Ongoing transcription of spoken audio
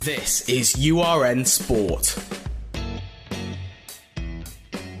This is URN Sport.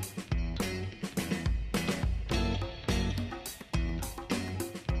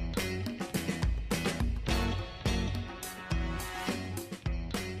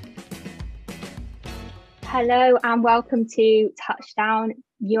 Hello and welcome to Touchdown,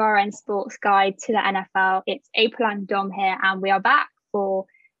 URN Sports Guide to the NFL. It's April and Dom here, and we are back for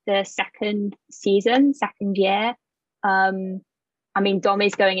the second year. Dom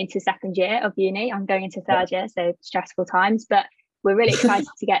is going into second year of uni. I'm going into third year, so stressful times. But we're really excited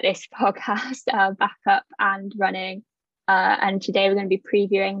to get this podcast back up and running. And today we're going to be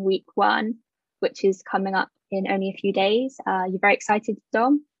previewing week 1, which is coming up in only a few days. You're very excited,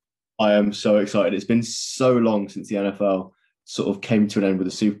 Dom? I am so excited. It's been so long since the NFL sort of came to an end with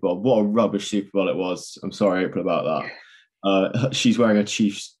the Super Bowl. What a rubbish Super Bowl it was. I'm sorry, April, about that. She's wearing a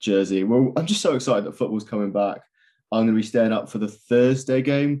Chiefs jersey. Well, I'm just so excited that football's coming back. I'm going to be staying up for the Thursday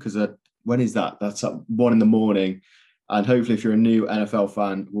game because when is that? That's at 1 a.m. And hopefully, if you're a new NFL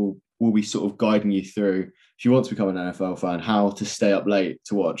fan, we'll be sort of guiding you through, if you want to become an NFL fan, how to stay up late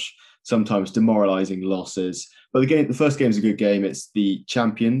to watch sometimes demoralising losses. But the first game is a good game. It's the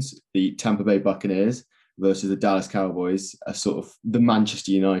champions, the Tampa Bay Buccaneers, versus the Dallas Cowboys, a sort of the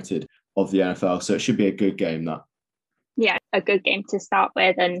Manchester United of the NFL. So it should be a good game, that. Yeah, a good game to start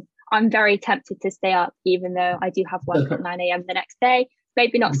with. And I'm very tempted to stay up, even though I do have work at 9 a.m. the next day.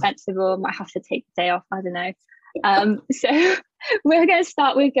 Maybe not sensible, might have to take the day off, I don't know. So we're going to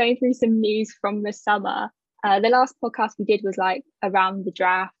start with going through some news from the summer. The last podcast we did was like around the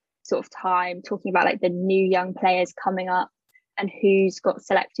draft sort of time, talking about like the new young players coming up and who's got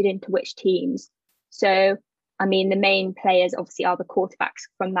selected into which teams. So, I mean, the main players obviously are the quarterbacks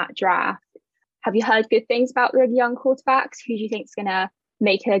from that draft. Have you heard good things about the young quarterbacks? Who do you think is going to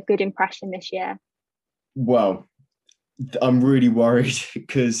make a good impression this year? Well, I'm really worried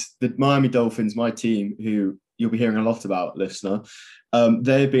because the Miami Dolphins, my team, who you'll be hearing a lot about, listener,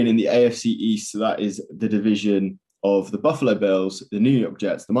 they've been in the AFC East. So that is the division of the Buffalo Bills, the New York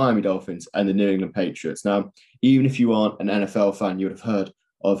Jets, the Miami Dolphins, and the New England Patriots. Now, even if you aren't an NFL fan, you would have heard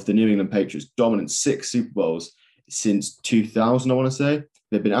of the New England Patriots' dominant 6 Super Bowls since 2000, I want to say.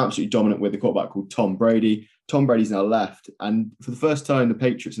 They've been absolutely dominant with a quarterback called Tom Brady. Tom Brady's now left, and for the first time, the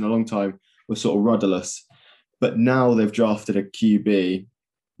Patriots in a long time were sort of rudderless. But now they've drafted a QB,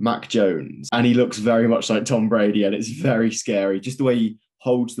 Mac Jones, and he looks very much like Tom Brady, and it's very scary. Just the way he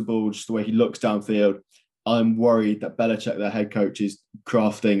holds the ball, just the way he looks downfield. I'm worried that Belichick, their head coach, is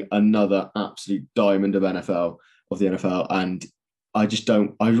crafting another absolute diamond of the NFL. And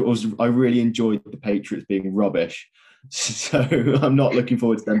I really enjoyed the Patriots being rubbish. So I'm not looking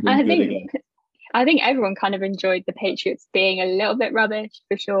forward to them being good again. I think everyone kind of enjoyed the Patriots being a little bit rubbish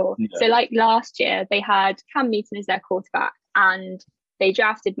for sure. Yeah. So like last year, they had Cam Newton as their quarterback and they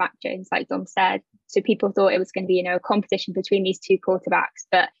drafted Mac Jones, like Dom said. So people thought it was going to be, a competition between these two quarterbacks.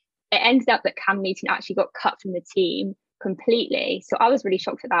 But it ended up that Cam Newton actually got cut from the team completely. So I was really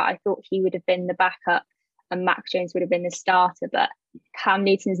shocked at that. I thought he would have been the backup and Mac Jones would have been the starter, but Cam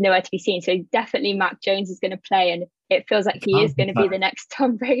Newton is nowhere to be seen. So definitely Mac Jones is going to play, and it feels like he is going to be the next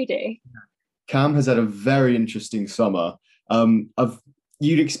Tom Brady. Cam has had a very interesting summer.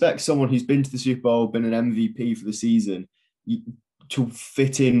 You'd expect someone who's been to the Super Bowl, been an MVP for the season, to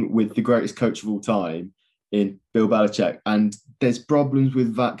fit in with the greatest coach of all time in Bill Belichick. And there's problems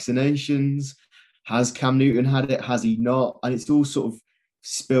with vaccinations. Has Cam Newton had it? Has he not? And it's all sort of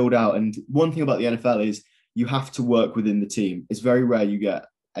spilled out. And one thing about the NFL is you have to work within the team. It's very rare you get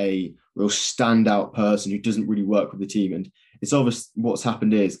a real standout person who doesn't really work with the team. And it's obvious what's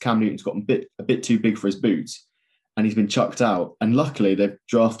happened is Cam Newton's gotten a bit too big for his boots and he's been chucked out. And luckily they've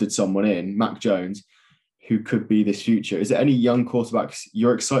drafted someone in, Mac Jones, who could be this future. Is there any young quarterbacks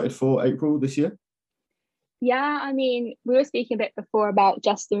you're excited for, April, this year? Yeah, I mean, we were speaking a bit before about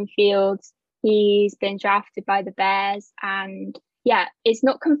Justin Fields. He's been drafted by the Bears and yeah, it's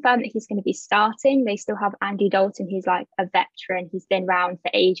not confirmed that he's going to be starting. They still have Andy Dalton, who's like a veteran. He's been around for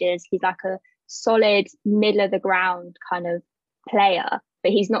ages. He's like a solid middle of the ground kind of player,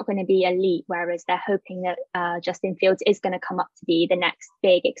 but he's not going to be elite, whereas they're hoping that Justin Fields is going to come up to be the next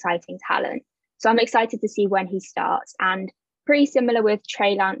big, exciting talent. So I'm excited to see when he starts. And pretty similar with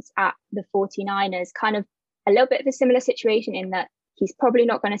Trey Lance at the 49ers, kind of a little bit of a similar situation in that he's probably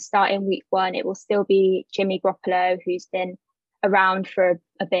not going to start in week 1. It will still be Jimmy Garoppolo, who's been around for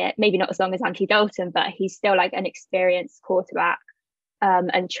a bit, maybe not as long as Andy Dalton, but he's still like an experienced quarterback.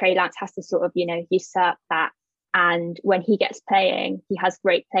 And Trey Lance has to sort of, usurp that. And when he gets playing, he has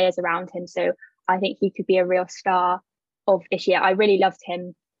great players around him. So I think he could be a real star of this year. I really loved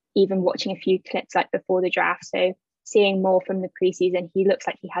him, even watching a few clips like before the draft. So seeing more from the preseason. He looks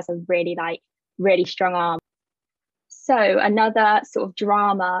like he has a really strong arm. So another sort of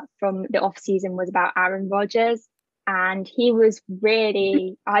drama from the off season was about Aaron Rodgers. And he was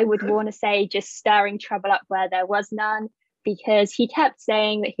really, I would want to say, just stirring trouble up where there was none, because he kept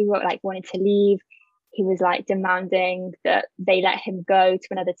saying that he wanted to leave. He was like demanding that they let him go to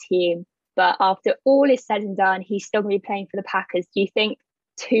another team. But after all is said and done, he's still going to be playing for the Packers. Do you think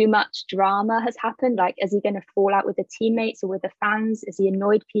too much drama has happened? Like, is he going to fall out with the teammates or with the fans? Is he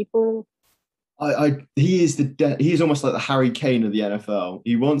annoyed people? He is almost like the Harry Kane of the NFL.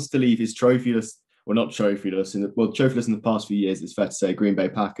 He wants to leave his trophyless, well, not trophyless, trophyless in the past few years, it's fair to say, Green Bay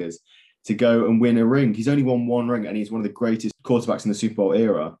Packers, to go and win a ring. He's only won one ring, and he's one of the greatest quarterbacks in the Super Bowl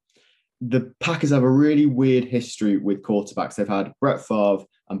era. The Packers have a really weird history with quarterbacks. They've had Brett Favre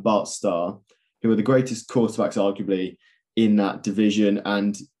and Bart Starr, who are the greatest quarterbacks, arguably, in that division.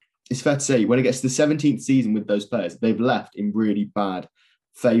 And it's fair to say, when it gets to the 17th season with those players, they've left in really bad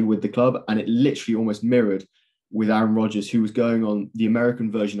favour with the club. And it literally almost mirrored with Aaron Rodgers, who was going on the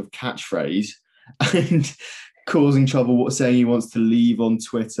American version of catchphrase and causing trouble, saying he wants to leave on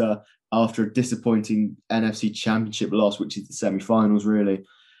Twitter after a disappointing NFC Championship loss, which is the semi-finals, really.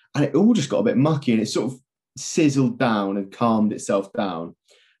 And it all just got a bit mucky, and it sort of sizzled down and calmed itself down.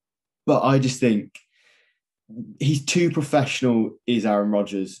 But I just think he's too professional, is Aaron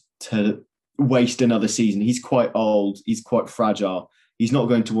Rodgers, to waste another season. He's quite old. He's quite fragile. He's not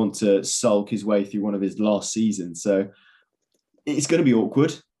going to want to sulk his way through one of his last seasons. So it's going to be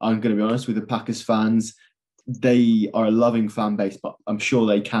awkward, I'm going to be honest, with the Packers fans. They are a loving fan base, but I'm sure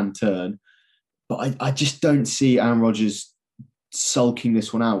they can turn. But I just don't see Aaron Rodgers sulking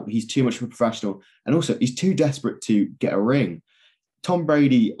this one out. He's too much of a professional. And also, he's too desperate to get a ring. Tom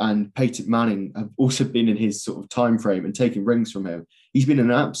Brady and Peyton Manning have also been in his sort of time frame and taken rings from him. He's been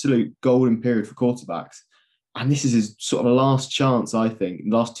in an absolute golden period for quarterbacks. And this is his sort of last chance, I think, in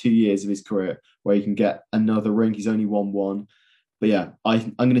the last 2 years of his career, where he can get another ring. He's only won one. But yeah,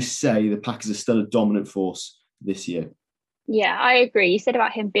 I'm going to say the Packers are still a dominant force this year. Yeah, I agree. You said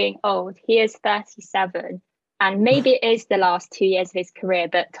about him being old. He is 37. And maybe it is the last 2 years of his career,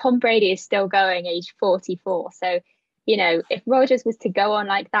 but Tom Brady is still going, age 44. So, you know, if Rodgers was to go on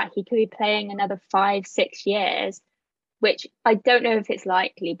like that, he could be playing another 5-6 years, which I don't know if it's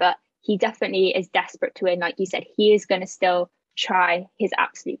likely, but he definitely is desperate to win. Like you said, he is going to still try his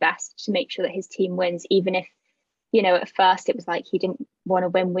absolute best to make sure that his team wins, even if, you know, at first it was like he didn't want to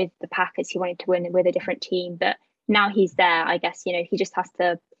win with the Packers. He wanted to win with a different team. But now he's there, I guess, you know, he just has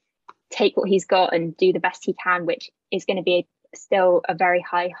to take what he's got and do the best he can, which is going to be still a very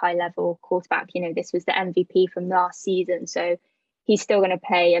high level quarterback. You know, this was the MVP from last season. So he's still going to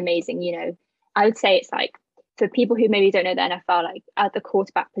play amazing. You know, I would say it's like, for people who maybe don't know the NFL, like at the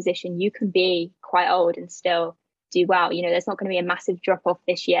quarterback position, you can be quite old and still do well. You know, there's not going to be a massive drop off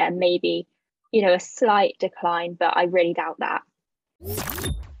this year, maybe, you know, a slight decline, but I really doubt that.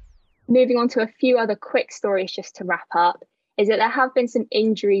 Moving on to a few other quick stories just to wrap up, is that there have been some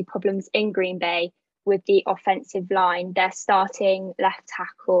injury problems in Green Bay with the offensive line. Their starting left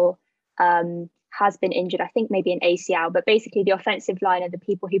tackle has been injured, I think maybe an ACL, but basically the offensive line are the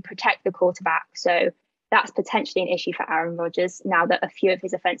people who protect the quarterback. So that's potentially an issue for Aaron Rodgers now that a few of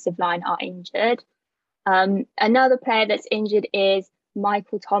his offensive line are injured. Another player that's injured is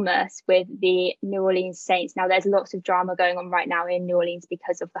Michael Thomas with the New Orleans Saints. Now, there's lots of drama going on right now in New Orleans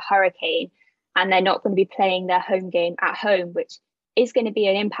because of the hurricane, and they're not going to be playing their home game at home, which is going to be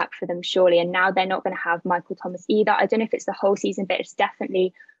an impact for them, surely. And now they're not going to have Michael Thomas either. I don't know if it's the whole season, but it's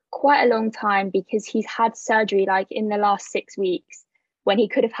definitely quite a long time, because he's had surgery like in the last 6 weeks, when he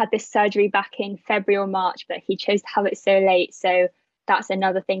could have had this surgery back in February or March, but he chose to have it so late. So that's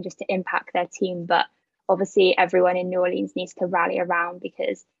another thing just to impact their team. But obviously everyone in New Orleans needs to rally around,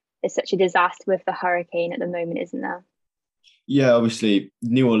 because there's such a disaster with the hurricane at the moment, isn't there? Yeah, obviously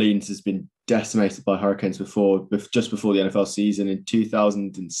New Orleans has been decimated by hurricanes before, just before the NFL season in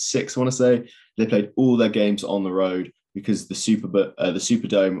 2006, I want to say. They played all their games on the road because the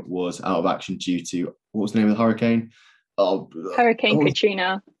Superdome was out of action due to, what was the name of the hurricane? Hurricane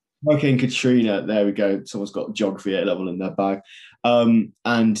Katrina. Hurricane Katrina. There we go. Someone's got geography A level in their bag.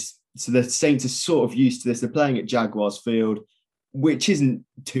 And so the Saints are sort of used to this. They're playing at Jaguars Field, which isn't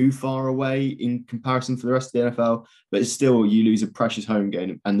too far away in comparison for the rest of the NFL, but it's still, you lose a precious home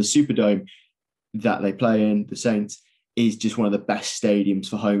game. And the Superdome that they play in, the Saints, is just one of the best stadiums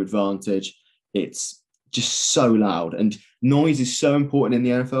for home advantage. It's just so loud, and noise is so important in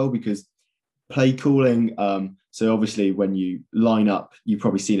the NFL because play calling. So obviously when you line up, you've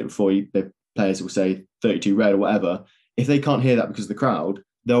probably seen it before, the players will say 32 red or whatever. If they can't hear that because of the crowd,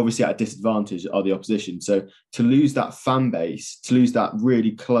 they're obviously at a disadvantage, are the opposition. So to lose that fan base, to lose that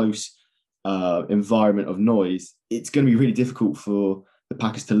really close environment of noise, it's going to be really difficult for the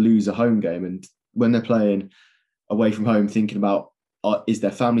Packers to lose a home game. And when they're playing away from home, thinking about, is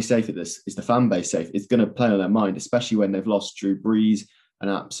their family safe at this? Is the fan base safe? It's going to play on their mind, especially when they've lost Drew Brees, an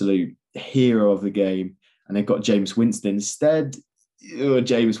absolute hero of the game, and they've got Jameis Winston instead.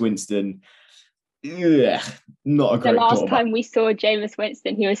 Jameis Winston, not a great The last quarterback. time we saw Jameis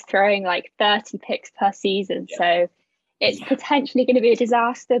Winston, he was throwing like 30 picks per season. Yeah. So it's potentially going to be a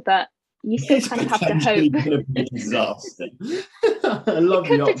disaster, but you still kind of have to hope. Going to be a disaster. I love it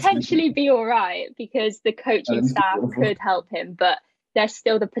could potentially be all right because the coaching staff could help him, but there's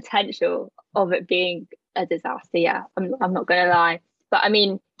still the potential of it being a disaster. Yeah, I'm not going to lie. But I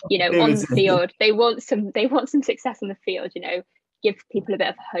mean, you know, on the field, they want some success on the field, you know, give people a bit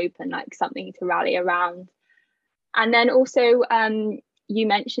of hope and like something to rally around. And then also, you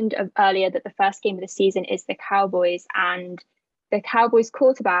mentioned earlier that the first game of the season is the Cowboys, and the Cowboys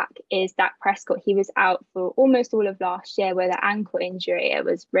quarterback is Dak Prescott. He was out for almost all of last year with an ankle injury. It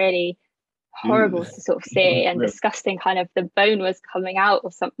was really horrible to sort of see and disgusting, kind of the bone was coming out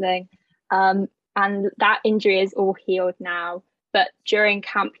or something. And that injury is all healed now. But during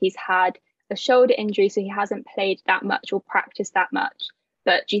camp, he's had a shoulder injury, so he hasn't played that much or practiced that much.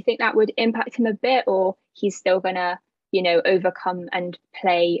 But do you think that would impact him a bit, or he's still going to, you know, overcome and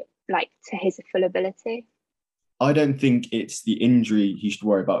play like to his full ability? I don't think it's the injury he should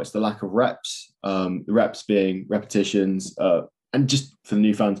worry about. It's the lack of reps, the reps being repetitions, and just for the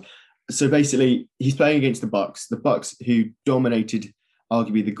new fans. So basically, he's playing against the Bucs, who dominated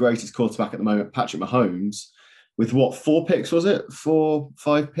arguably the greatest quarterback at the moment, Patrick Mahomes, with what, 4 picks, was it?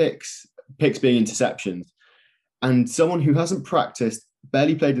 5 picks being interceptions. And someone who hasn't practiced,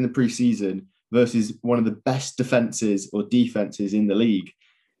 barely played in the preseason, versus one of the best defenses in the league.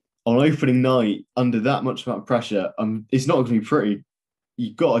 On opening night, under that much amount of pressure, it's not going to be pretty.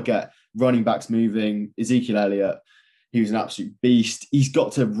 You've got to get running backs moving. Ezekiel Elliott, he was an absolute beast. He's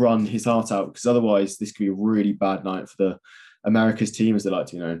got to run his heart out, because otherwise this could be a really bad night for the America's team, as they like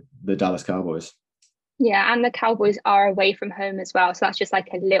to, you know, the Dallas Cowboys. Yeah, and the Cowboys are away from home as well. So that's just like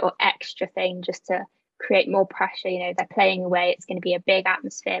a little extra thing just to create more pressure. You know, they're playing away. It's going to be a big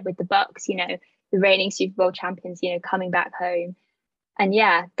atmosphere with the Bucs, you know, the reigning Super Bowl champions, you know, coming back home. And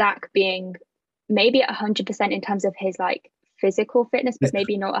yeah, Dak being maybe at 100% in terms of his like physical fitness, but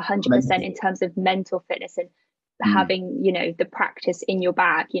maybe not 100% in terms of mental fitness and having, you know, the practice in your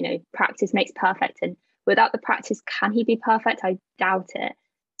bag. You know, practice makes perfect. And without the practice, can he be perfect? I doubt it.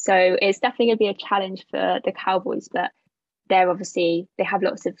 So it's definitely going to be a challenge for the Cowboys, but they have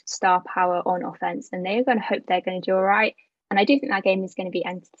lots of star power on offense, and they're going to hope they're going to do all right. And I do think that game is going to be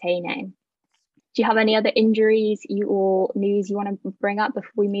entertaining. Do you have any other injuries or news you want to bring up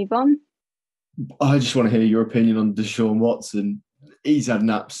before we move on? I just want to hear your opinion on Deshaun Watson. He's had an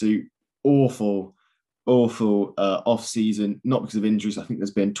absolute awful off-season, not because of injuries. I think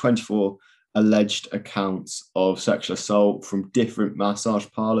there's been 24 alleged accounts of sexual assault from different massage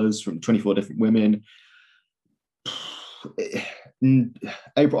parlors, from 24 different women.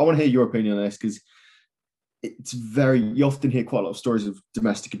 April, I want to hear your opinion on this, because you often hear quite a lot of stories of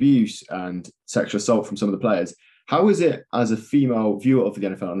domestic abuse and sexual assault from some of the players. How is it, as a female viewer of the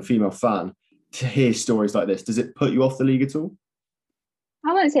NFL and a female fan, to hear stories like this? Does it put you off the league at all?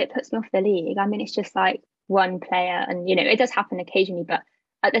 I won't say it puts me off the league. I mean, it's just like one player, and, you know, it does happen occasionally, but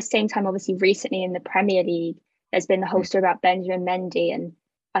at the same time, obviously, recently in the Premier League, there's been the whole story about Benjamin Mendy. And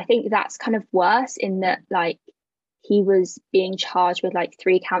I think that's kind of worse in that, like, he was being charged with like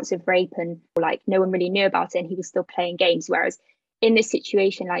 3 counts of rape, and like no one really knew about it, and he was still playing games. Whereas in this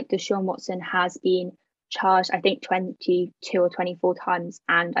situation, like Deshaun Watson has been charged, I think 22 or 24 times,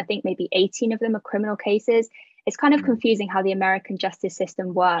 and I think maybe 18 of them are criminal cases. It's kind of confusing how the American justice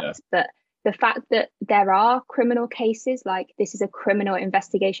system works, but the fact that there are criminal cases, like this is a criminal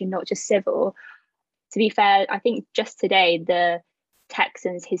investigation, not just civil. To be fair, I think just today, the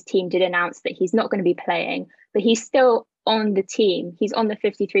Texans, his team did announce that he's not going to be playing, but he's still on the team. He's on the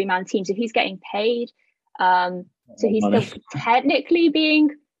 53-man team. So he's getting paid. So he's still technically being,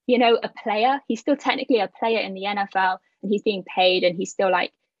 you know, a player. He's still technically a player in the NFL, and he's being paid, and he's still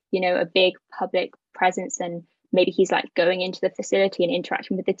like, you know, a big public presence, and maybe he's like going into the facility and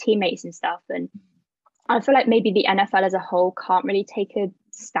interacting with the teammates and stuff. And I feel like maybe the NFL as a whole can't really take a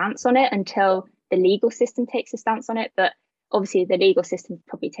stance on it until the legal system takes a stance on it. But obviously the legal system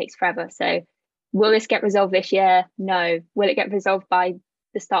probably takes forever. So will this get resolved this year? No. Will it get resolved by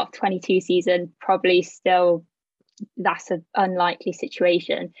the start of 22 season? Probably still. That's an unlikely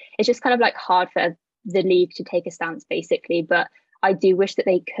situation. It's just kind of like hard for the league to take a stance, basically. But I do wish that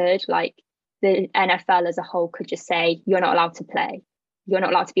they could, like, the NFL as a whole could just say, you're not allowed to play. You're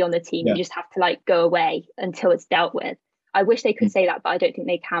not allowed to be on the team. Yeah. You just have to like go away until it's dealt with. I wish they could say that, but I don't think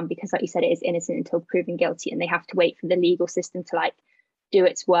they can, because like you said, it is innocent until proven guilty, and they have to wait for the legal system to like do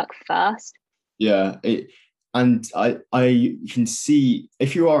its work first. Yeah, and I can see,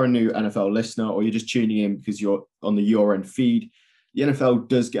 if you are a new NFL listener or you're just tuning in because you're on the Your End feed, the NFL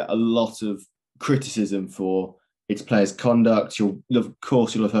does get a lot of criticism for its players' conduct. Of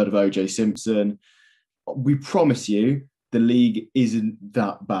course, you'll have heard of O.J. Simpson. We promise you, the league isn't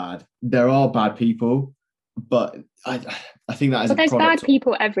that bad. There are bad people, but I think that is. But there's bad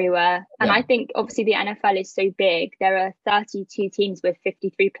people everywhere, and Yeah. I think obviously the NFL is so big. There are 32 teams with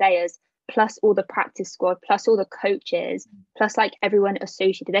 53 players, plus all the practice squad, plus all the coaches, plus like everyone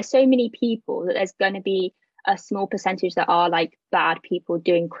associated. There's so many people that there's going to be a small percentage that are like bad people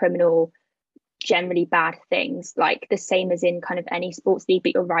doing criminal, generally bad things, like the same as in kind of any sports league.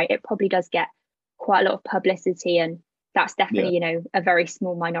 But you're right, it probably does get quite a lot of publicity, and that's definitely, a very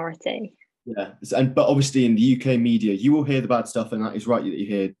small minority. Yeah, but obviously in the UK media, you will hear the bad stuff, and that is right that you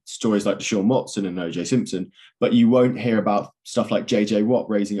hear stories like Deshaun Watson and O.J. Simpson, but you won't hear about stuff like J.J. Watt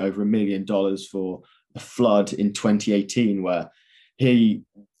raising over $1 million for the flood in 2018, where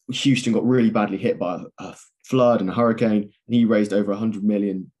Houston got really badly hit by a flood and a hurricane, and he raised over 100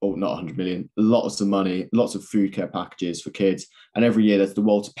 million, or not 100 million, lots of money, lots of food care packages for kids. And every year there's the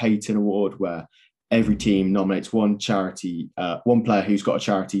Walter Payton Award, where every team nominates one charity, one player who's got a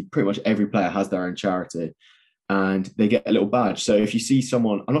charity. Pretty much every player has their own charity, and they get a little badge. So if you see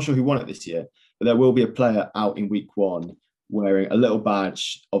someone, I'm not sure who won it this year, but there will be a player out in week 1 wearing a little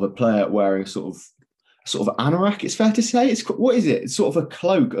badge of a player wearing sort of anorak, it's fair to say. What is it? It's sort of a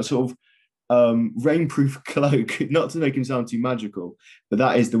cloak, a sort of rainproof cloak, not to make him sound too magical, but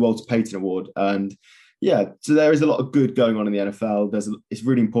that is the Walter Payton Award. And yeah, so there is a lot of good going on in the NFL. It's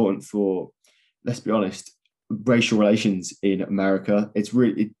really important for, let's be honest, racial relations in America.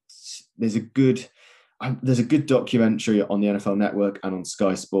 There's a good documentary on the NFL Network and on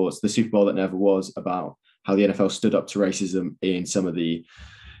Sky Sports, The Super Bowl That Never Was, about how the NFL stood up to racism in some of the,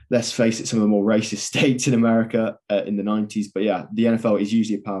 let's face it, some of the more racist states in America in the 90s. But yeah, the NFL is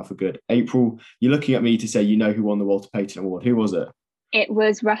usually a power for good. April, you're looking at me to say you know who won the Walter Payton Award. Who was it? It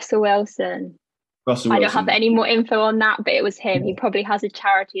was Russell Wilson. I don't have any more info on that, but it was him. He probably has a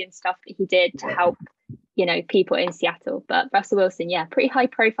charity and stuff that he did to help, people in Seattle. But Russell Wilson, yeah, pretty high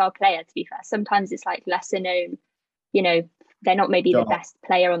profile player, to be fair. Sometimes it's like lesser known, they're not maybe the best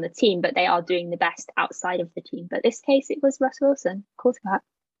player on the team, but they are doing the best outside of the team. But this case, it was Russell Wilson, quarterback.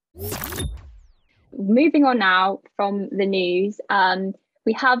 Moving on now from the news,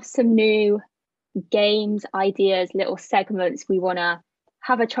 we have some new games, ideas, little segments we want to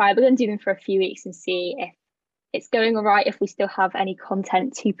have a try. We're going to do them for a few weeks and see if it's going all right, if we still have any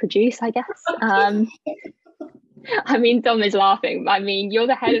content to produce, I guess. I mean, Dom is laughing. I mean, you're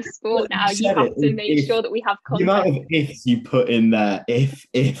the head of sport now. You have to make sure that we have content. The amount of ifs you put in there, if.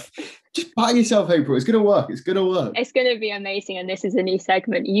 Just pat yourself, April. It's going to work. It's going to work. It's going to be amazing. And this is a new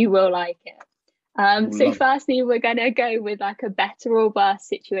segment. You will like it. So firstly, we're going to go with like a better or worse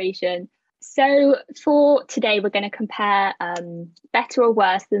situation. So for today, we're going to compare better or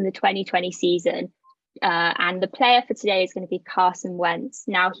worse than the 2020 season. And the player for today is going to be Carson Wentz.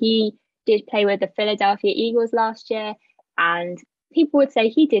 Now, he did play with the Philadelphia Eagles last year, and people would say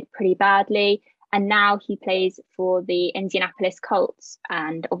he did pretty badly. And now he plays for the Indianapolis Colts.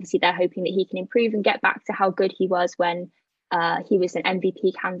 And obviously they're hoping that he can improve and get back to how good he was when he was an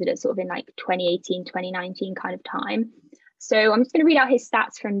MVP candidate sort of in like 2018, 2019 kind of time. So I'm just going to read out his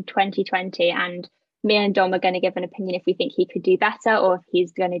stats from 2020, and me and Dom are going to give an opinion if we think he could do better or if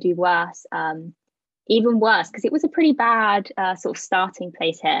he's going to do worse, even worse, because it was a pretty bad sort of starting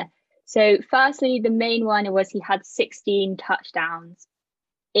place here. So firstly, the main one was he had 16 touchdowns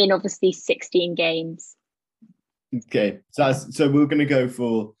in obviously 16 games. Okay, so we're going to go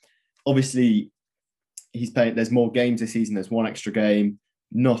for, obviously he's playing, there's more games this season, there's one extra game,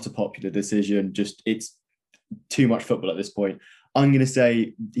 not a popular decision, just it's too much football at this point. I'm going to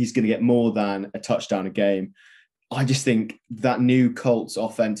say he's going to get more than a touchdown a game. I just think that new Colts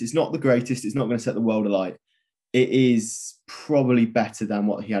offense is not the greatest. It's not going to set the world alight. It is probably better than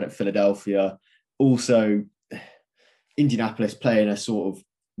what he had at Philadelphia. Also, Indianapolis play in a sort of,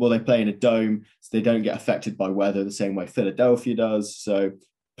 they play in a dome, so they don't get affected by weather the same way Philadelphia does. So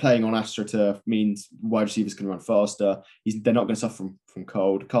playing on AstroTurf means wide receivers can run faster. They're not going to suffer from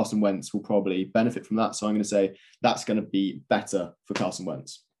cold. Carson Wentz will probably benefit from that. So I'm going to say that's going to be better for Carson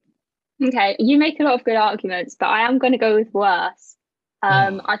Wentz. Okay, you make a lot of good arguments, but I am going to go with worse.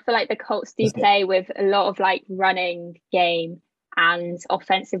 I feel like the Colts do play with a lot of like running game, and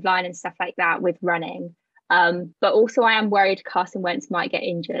offensive line and stuff like that with running. But also I am worried Carson Wentz might get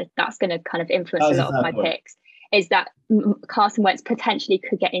injured. That's going to kind of influence a lot of my picks, is that Carson Wentz potentially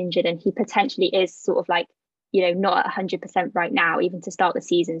could get injured, and he potentially is sort of like, not at 100% right now, even to start the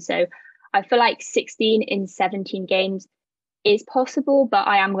season. So I feel like 16 in 17 games is possible, but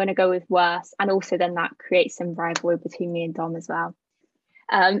I am going to go with worse. And also then that creates some rivalry between me and Dom as well.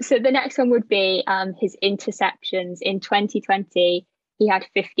 So the next one would be his interceptions. In 2020, he had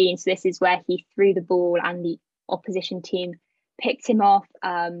 15. So this is where he threw the ball and the opposition team picked him off.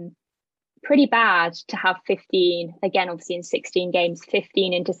 Pretty bad to have 15. Again, obviously in 16 games,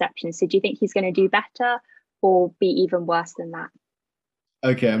 15 interceptions. So do you think he's going to do better or be even worse than that?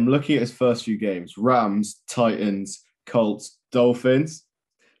 Okay, I'm looking at his first few games. Rams, Titans, Colts, Dolphins,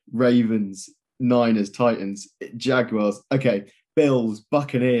 Ravens, Niners, Titans, Jaguars. Okay, Bills,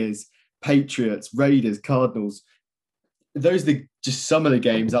 Buccaneers, Patriots, Raiders, Cardinals. Those are just some of the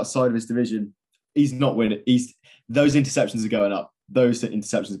games outside of his division. He's not winning. Those interceptions are going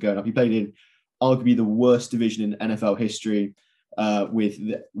up. He played in arguably the worst division in NFL history, with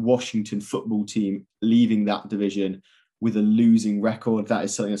the Washington football team leaving that division with a losing record. That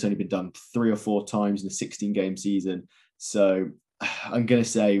is something that's only been done 3 or 4 times in a 16-game season. So I'm going to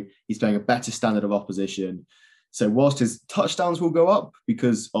say he's playing a better standard of opposition. So whilst his touchdowns will go up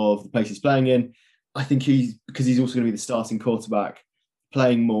because of the place he's playing in, I think because he's also going to be the starting quarterback,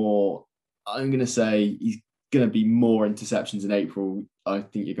 playing more, I'm going to say he's going to be more interceptions in April. I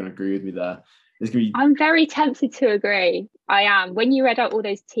think you're going to agree with me there. I'm very tempted to agree. I am. When you read out all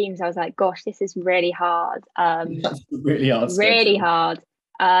those teams, I was like, gosh, this is really hard. That's really hard. Really hard.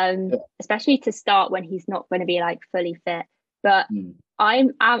 Especially to start when he's not going to be like fully fit. But I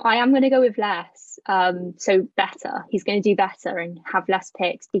am going to go with less. So better. He's going to do better and have less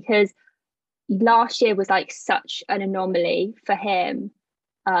picks, because last year was like such an anomaly for him.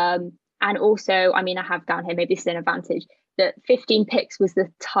 And also, I mean, I have down here, maybe this is an advantage, that 15 picks was the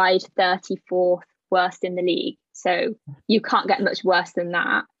tied 34th worst in the league. So you can't get much worse than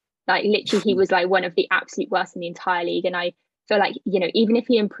that. Like literally, he was like one of the absolute worst in the entire league. And I feel like, even if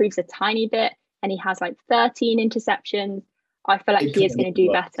he improves a tiny bit and he has like 13 interceptions, I feel like he is going to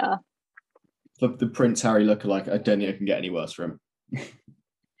do better. The Prince Harry lookalike, I don't think it can get any worse for him.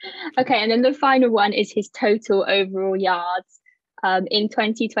 Okay, and then the final one is his total overall yards. In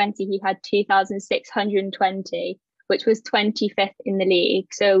 2020, he had 2,620, which was 25th in the league.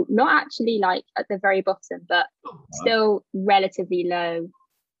 So not actually like at the very bottom, but still relatively low.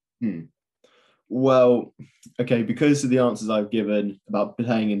 Well, okay, because of the answers I've given about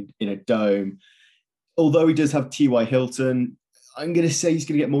playing in a dome, although he does have T.Y. Hilton, I'm going to say he's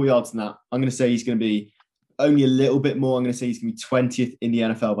going to get more yards than that. I'm going to say he's going to be only a little bit more. I'm going to say he's going to be 20th in the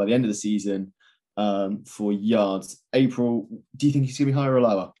NFL by the end of the season for yards. April, do you think he's going to be higher or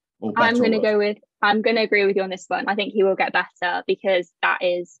lower? Or better? I'm going to agree with you on this one. I think he will get better, because that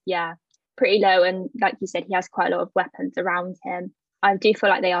is, pretty low. And like you said, he has quite a lot of weapons around him. I do feel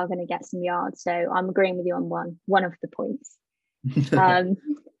like they are going to get some yards. So I'm agreeing with you on one of the points.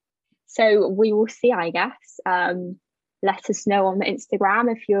 So we will see, I guess. Let us know on the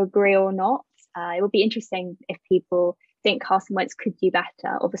Instagram if you agree or not. It will be interesting if people think Carson Wentz could do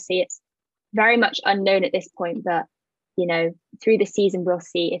better. Obviously, it's very much unknown at this point, but through the season, we'll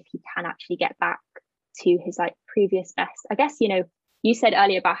see if he can actually get back to his like previous best. I guess, you said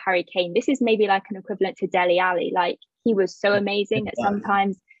earlier about Harry Kane. This is maybe like an equivalent to Dele Alli. Like he was so amazing at some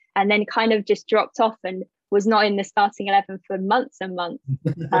times and then kind of just dropped off and was not in the starting 11 for months and months.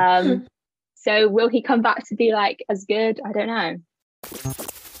 So will he come back to be like as good? I don't know.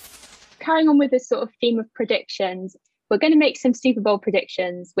 Carrying on with this sort of theme of predictions, we're going to make some Super Bowl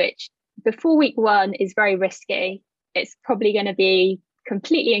predictions, which before week 1 is very risky. It's probably going to be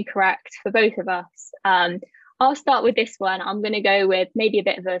completely incorrect for both of us. I'll start with this one. I'm going to go with maybe a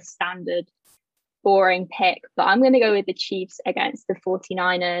bit of a standard, boring pick, but I'm going to go with the Chiefs against the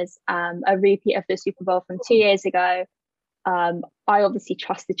 49ers, a repeat of the Super Bowl from 2 years ago. I obviously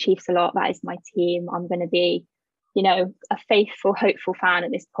trust the Chiefs a lot. That is my team. I'm going to be, a faithful, hopeful fan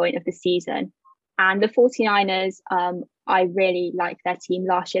at this point of the season. And the 49ers, I really like their team.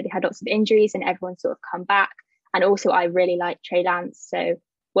 Last year, they had lots of injuries and everyone sort of come back. And also, I really like Trey Lance. So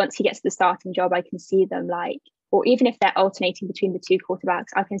once he gets the starting job, I can see them or even if they're alternating between the two quarterbacks,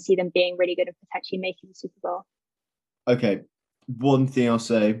 I can see them being really good and potentially making the Super Bowl. Okay. One thing I'll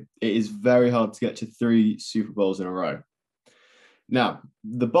say, it is very hard to get to 3 Super Bowls in a row. Now,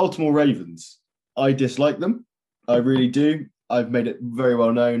 the Baltimore Ravens, I dislike them. I really do. I've made it very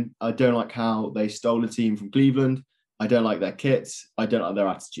well known. I don't like how they stole a team from Cleveland. I don't like their kits. I don't like their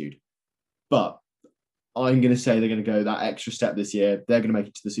attitude. But I'm going to say they're going to go that extra step this year. They're going to make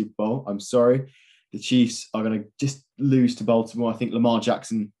it to the Super Bowl. I'm sorry. The Chiefs are going to just lose to Baltimore. I think Lamar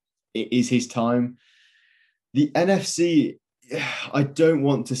Jackson, it is his time. The NFC, I don't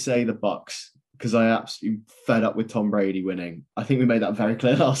want to say the Bucs because I absolutely fed up with Tom Brady winning. I think we made that very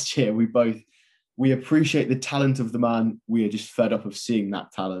clear last year. We appreciate the talent of the man. We are just fed up of seeing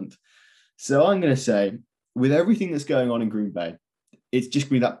that talent. So I'm going to say, with everything that's going on in Green Bay, it's just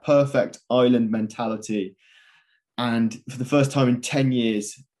going to be that perfect island mentality. And for the first time in 10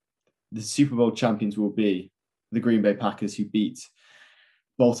 years, the Super Bowl champions will be the Green Bay Packers, who beat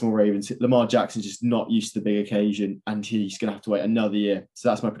Baltimore Ravens. Lamar Jackson's just not used to the big occasion, and he's going to have to wait another year. So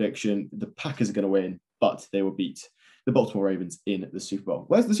that's my prediction. The Packers are going to win, but they will beat the Baltimore Ravens in the Super Bowl.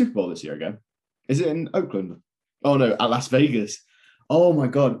 Where's the Super Bowl this year again? Is it in Oakland? Oh, no, at Las Vegas. Oh, my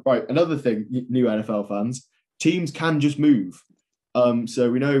God. Right, another thing, new NFL fans, teams can just move. So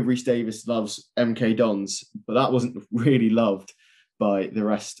we know Reece Davis loves MK Dons, but that wasn't really loved by the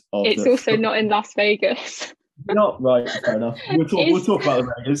rest of It's also not in Las Vegas. Not right, fair enough. We'll talk about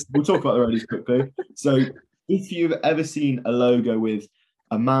the Raiders. We'll talk about the Raiders quickly. So if you've ever seen a logo with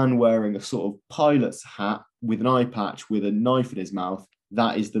a man wearing a sort of pilot's hat with an eye patch with a knife in his mouth,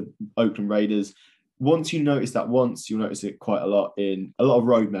 that is the Oakland Raiders. Once you notice that once, you'll notice it quite a lot of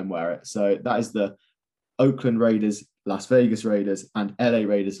roadmen wear it. So that is the Oakland Raiders, Las Vegas Raiders, and LA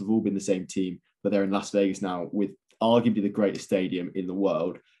Raiders have all been the same team, but they're in Las Vegas now with arguably the greatest stadium in the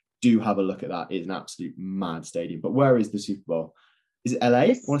world. Do have a look at that. It's an absolute mad stadium. But where is the Super Bowl? Is it LA?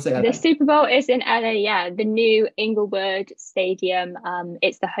 I want to say LA. The Super Bowl is in LA, yeah. The new Inglewood Stadium.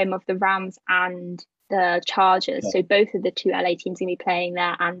 It's the home of the Rams and the Chargers. So both of the two LA teams are going to be playing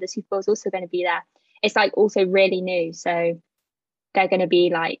there, and the Super Bowl is also going to be there. It's like also really new. So they're going to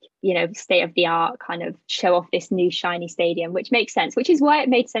be like, state of the art, kind of show off this new shiny stadium, which makes sense, which is why it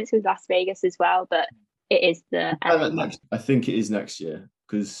made sense with Las Vegas as well. But it is the LA. I think it is next year.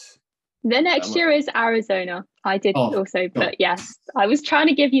 Because the next year is Arizona. I did also, but yes, I was trying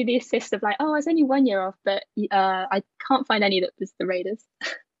to give you the assist of like, it's only 1 year off, but I can't find any that was the Raiders.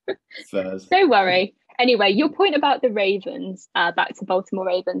 Don't worry. Anyway, your point about the Ravens, back to Baltimore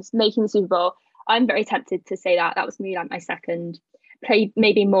Ravens making the Super Bowl, I'm very tempted to say that was me, like my second play,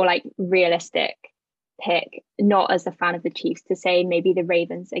 maybe more like realistic pick, not as a fan of the Chiefs, to say maybe the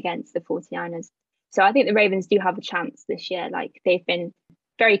Ravens against the 49ers. So I think the Ravens do have a chance this year. Like they've been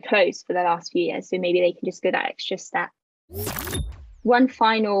very close for the last few years, so maybe they can just go that extra step. One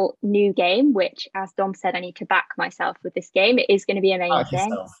final new game, which, as Dom said, I need to back myself with this game. It is going to be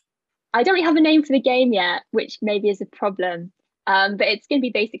amazing. I don't really have a name for the game yet, which maybe is a problem, but it's going to be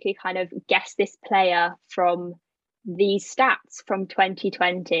basically kind of guess this player from these stats from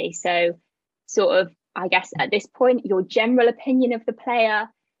 2020. So sort of, I guess at this point, your general opinion of the player,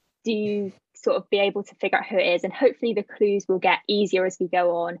 do you sort of be able to figure out who it is, and hopefully the clues will get easier as we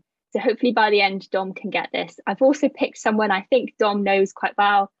go on. So hopefully by the end, Dom can get this. I've also picked someone I think Dom knows quite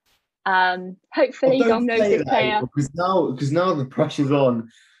well. Hopefully Dom knows this player. Because now the pressure's on.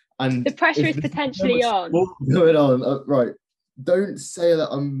 And the pressure is potentially on. Going on. Right. Don't say that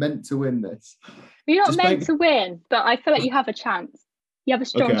I'm meant to win this. You're not meant to win, but I feel like you have a chance. You have a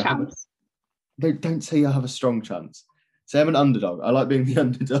strong chance. Don't say I have a strong chance. Say I'm an underdog. I like being the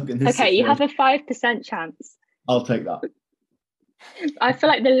underdog in this situation. You have a 5% chance. I'll take that. I feel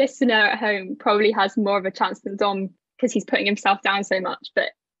like the listener at home probably has more of a chance than Dom because he's putting himself down so much, but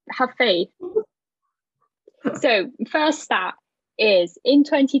have faith. So first stat is in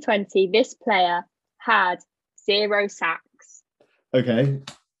 2020, this player had 0 sacks. Okay.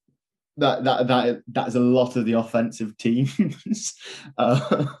 That is a lot of the offensive teams.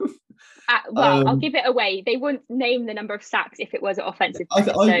 I'll give it away. They wouldn't name the number of sacks if it was an offensive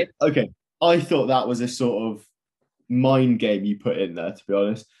player. Okay. I thought that was a sort of mind game you put in there, to be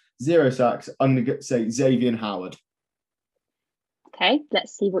honest. 0 sacks. I'm going to say Xavier Howard. Okay,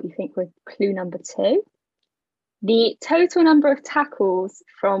 let's see what you think with clue number 2. The total number of tackles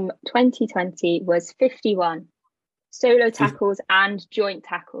from 2020 was 51. Solo tackles and joint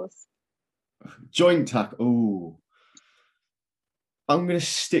tackles. Joint tackle. Ooh. I'm going to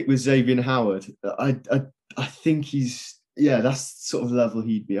stick with Xavier Howard. I think that's sort of level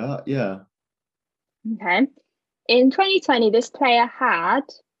he'd be at. Yeah. Okay. In 2020, this player had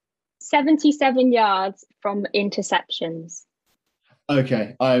 77 yards from interceptions.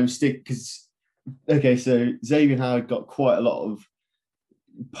 Okay, I'm stick because. Okay, so Xavier Howard got quite a lot of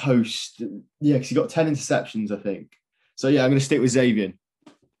post. Yeah, because he got 10 interceptions, I think. So yeah, I'm going to stick with Xavier.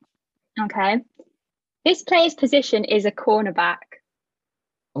 Okay. This player's position is a cornerback.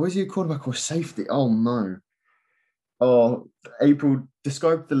 Oh, is he a cornerback or safety? Oh no. Oh, April,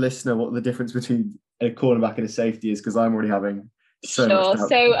 describe to the listener what the difference between a cornerback and a safety is? Because I'm already having so much Sure. doubt.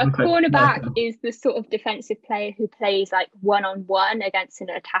 So a Okay. cornerback is the sort of defensive player who plays like one-on-one against an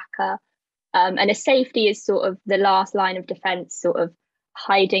attacker. And a safety is sort of the last line of defense, sort of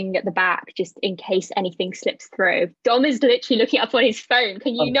hiding at the back just in case anything slips through. Dom is literally looking up on his phone.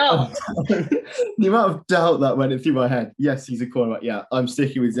 Can you not? The amount of doubt that went through my head. Yes, he's a cornerback. Yeah, I'm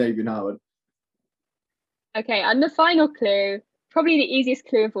sticking with Xavier Howard. Okay, and the final clue, probably the easiest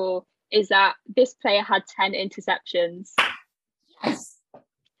clue of all, is that this player had 10 interceptions. Yes.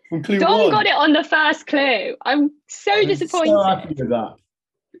 From clue Dom one. got it on the first clue. I'm so disappointed. So happy with that.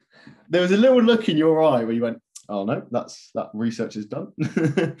 There was a little look in your eye where you went, "Oh no, that research is done."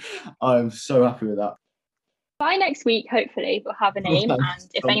 I'm so happy with that. By next week, hopefully, we'll have a name. And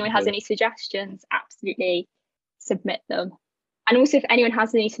if anyone has any suggestions, absolutely submit them. And also, if anyone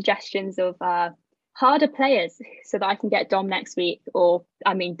has any suggestions of harder players so that I can get Dom next week, or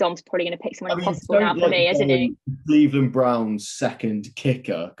I mean, Dom's probably going to pick someone impossible now for me, isn't he? Cleveland Browns second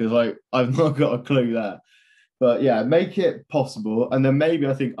kicker, because I've not got a clue there. But yeah, make it possible. And then maybe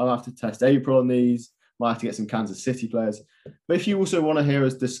I think I'll have to test April on these. Might have to get some Kansas City players. But if you also want to hear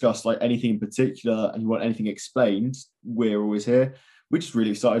us discuss like anything in particular and you want anything explained, we're always here. We're just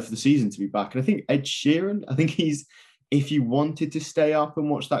really excited for the season to be back. And I think Ed Sheeran, if you wanted to stay up and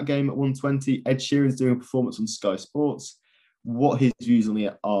watch that game at 1:20, Ed Sheeran's doing a performance on Sky Sports. What his views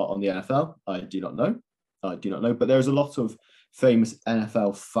are on the NFL, I do not know. But there's a lot of famous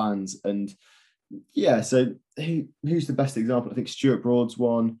NFL fans. And yeah, so who's the best example? I think Stuart Broad's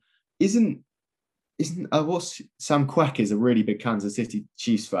one. What's Sam Quack is a really big Kansas City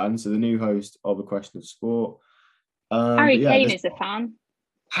Chiefs fan, so the new host of A Question of Sport. Harry Kane is a fan.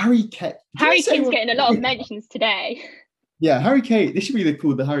 Harry Kane. Harry Kane's getting a lot of mentions today. Yeah, Harry Kane. This should be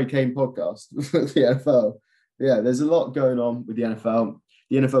called the Harry Kane podcast for the NFL. Yeah, there's a lot going on with the NFL.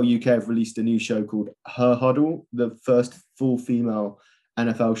 The NFL UK have released a new show called Her Huddle, the first full female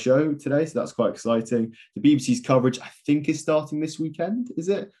NFL show today, so that's quite exciting. The BBC's coverage, I think, is starting this weekend, is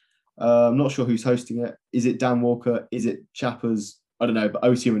it? I'm not sure who's hosting it. Is it Dan Walker? Is it Chappers? I don't know, but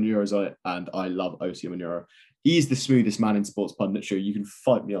Osio Manuro's on it, and I love Osio Manuro. He's the smoothest man in sports punditry. You can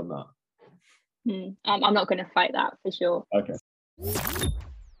fight me on that. I'm not going to fight that for sure. Okay.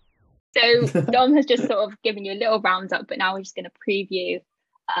 So Dom has just sort of given you a little roundup, but now we're just going to preview,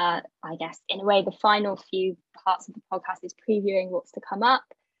 I guess, in a way, the final few parts of the podcast is previewing what's to come up.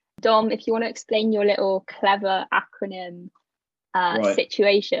 Dom, if you want to explain your little clever acronym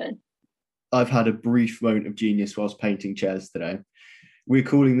situation. I've had a brief moment of genius whilst painting chairs today. We're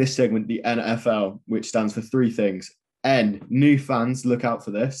calling this segment the NFL, which stands for three things. N, new fans, look out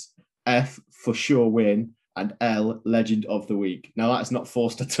for this. F, for sure win. And L, legend of the week. Now, that's not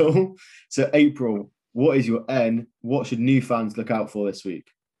forced at all. So, April, what is your N? What should new fans look out for this week?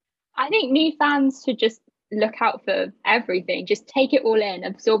 I think new fans should just look out for everything. Just take it all in,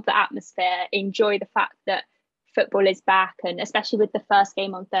 absorb the atmosphere, enjoy the fact that football is back, and especially with the first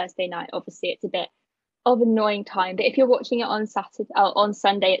game on Thursday night, obviously it's a bit of an annoying time, but if you're watching it on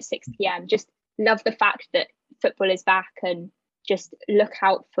Sunday at 6 p.m, just love the fact that football is back and just look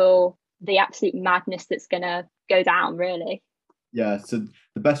out for the absolute madness that's gonna go down, really. Yeah, so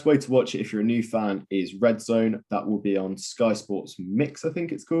the best way to watch it if you're a new fan is REDZONE. That will be on Sky Sports Mix, I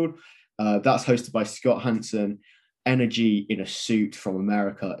think it's called. That's hosted by Scott Hansen. Energy in a suit from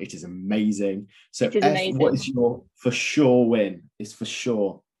America. It is amazing. So amazing. What is your for sure win? It's for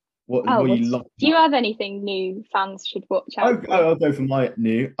sure. What you love? Do you have anything new fans should watch out for? I'll go for my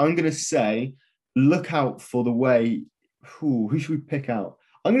new. I'm going to say, look out for the way. Who should we pick out?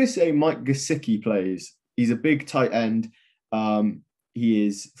 I'm going to say Mike Gesicki plays. He's a big tight end. He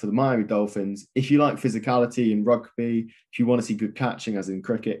is for the Miami Dolphins. If you like physicality in rugby, if you want to see good catching, as in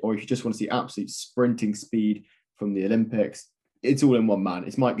cricket, or if you just want to see absolute sprinting speed from the Olympics, it's all in one man.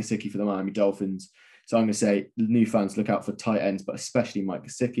 It's Mike Gesicki for the Miami Dolphins. So I'm going to say new fans look out for tight ends, but especially Mike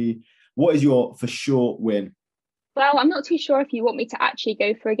Gesicki. What is your for sure win? Well, I'm not too sure if you want me to actually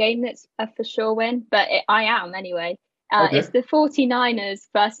go for a game that's a for sure win, but I am anyway. Okay. It's the 49ers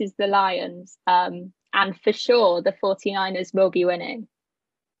versus the Lions. And for sure, the 49ers will be winning.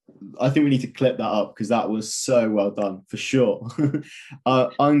 I think we need to clip that up because that was so well done, for sure.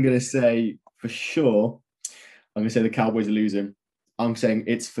 I'm going to say for sure, I'm going to say the Cowboys are losing. I'm saying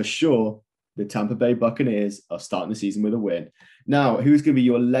it's for sure the Tampa Bay Buccaneers are starting the season with a win. Now, who's going to be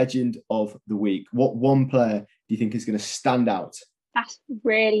your legend of the week? What one player do you think is going to stand out? That's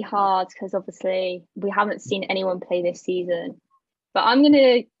really hard because obviously we haven't seen anyone play this season. But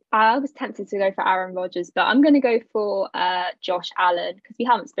I was tempted to go for Aaron Rodgers, but I'm going to go for Josh Allen because we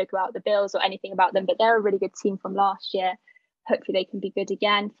haven't spoken about the Bills or anything about them, but they're a really good team from last year. Hopefully they can be good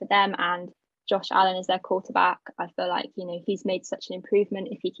again for them. And Josh Allen as their quarterback. I feel like, you know, he's made such an improvement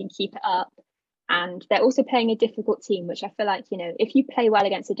if he can keep it up. And they're also playing a difficult team, which I feel like, you know, if you play well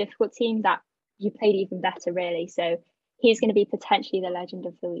against a difficult team, that you played even better, really. So he's going to be potentially the legend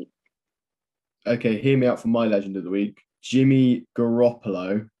of the week. Okay, hear me out for my legend of the week. Jimmy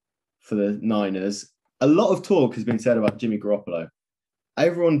Garoppolo for the Niners. A lot of talk has been said about Jimmy Garoppolo.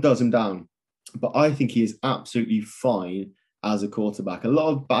 Everyone does him down, but I think he is absolutely fine as a quarterback. A lot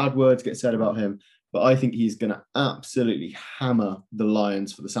of bad words get said about him, but I think he's going to absolutely hammer the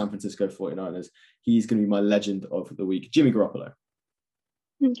Lions for the San Francisco 49ers. He's going to be my legend of the week, Jimmy Garoppolo.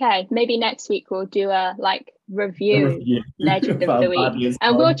 Okay, maybe next week we'll do a review legend of the week,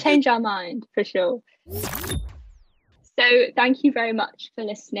 and we'll change our mind for sure. So thank you very much for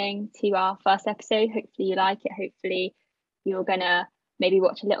listening to our first episode. Hopefully you like it. Hopefully you're gonna maybe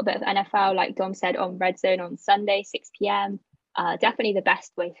watch a little bit of NFL, like Dom said, on REDZONE on Sunday, 6 p.m. Definitely the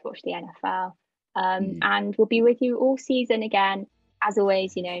best way to watch the NFL. And we'll be with you all season again. As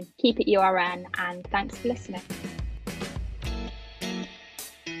always, you know, keep it URN, and thanks for listening.